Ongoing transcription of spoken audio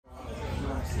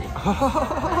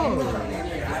Oh.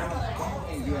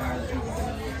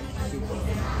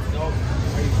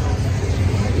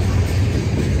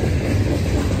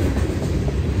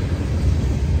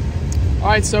 All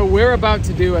right, so we're about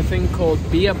to do a thing called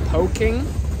beer poking,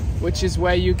 which is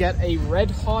where you get a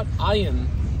red hot iron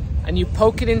and you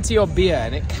poke it into your beer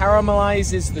and it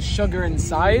caramelizes the sugar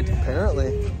inside.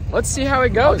 Apparently. Let's see how it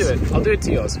goes. I'll do it. I'll do it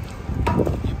to yours.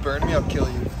 You burn me, I'll kill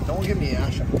you. Don't give me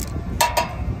ash.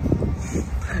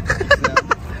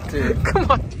 Dude. Come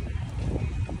on.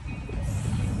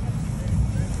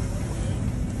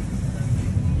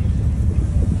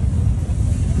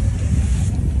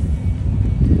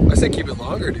 I say keep it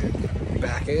longer, dude.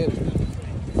 Back in.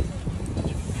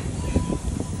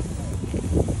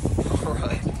 All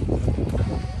right.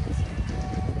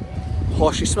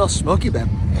 Oh, she smells smoky, babe.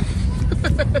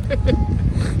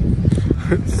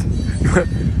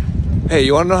 Hey,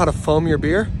 you want to know how to foam your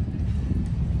beer?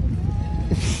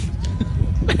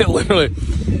 It literally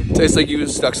tastes like you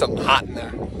stuck something hot in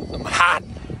there. Something hot.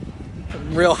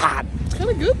 Something real hot. It's kind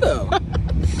of good, though.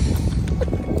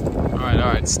 All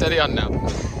right. Steady on now.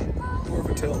 More of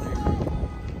a tilt.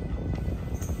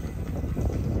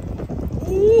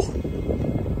 Ooh.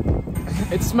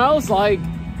 It smells like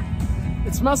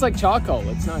charcoal.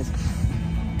 It's nice.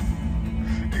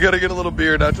 You gotta get a little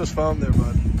beer, not just foam there,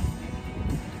 bud.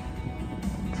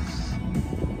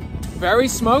 Very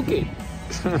smoky.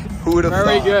 Who would have thought?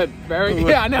 Very good. Very good.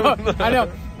 Yeah, I know.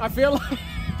 I feel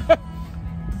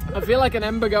like an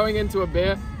ember going into a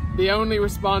beer. The only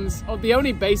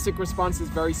basic response is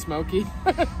very smoky.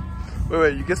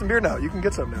 Wait, you get some beer now. You can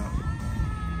get some now.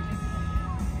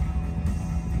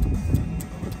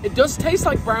 It does taste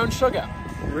like brown sugar.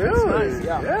 Really? Nice,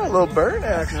 yeah. Yeah, a little burn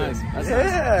action. That's nice.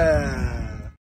 Yeah.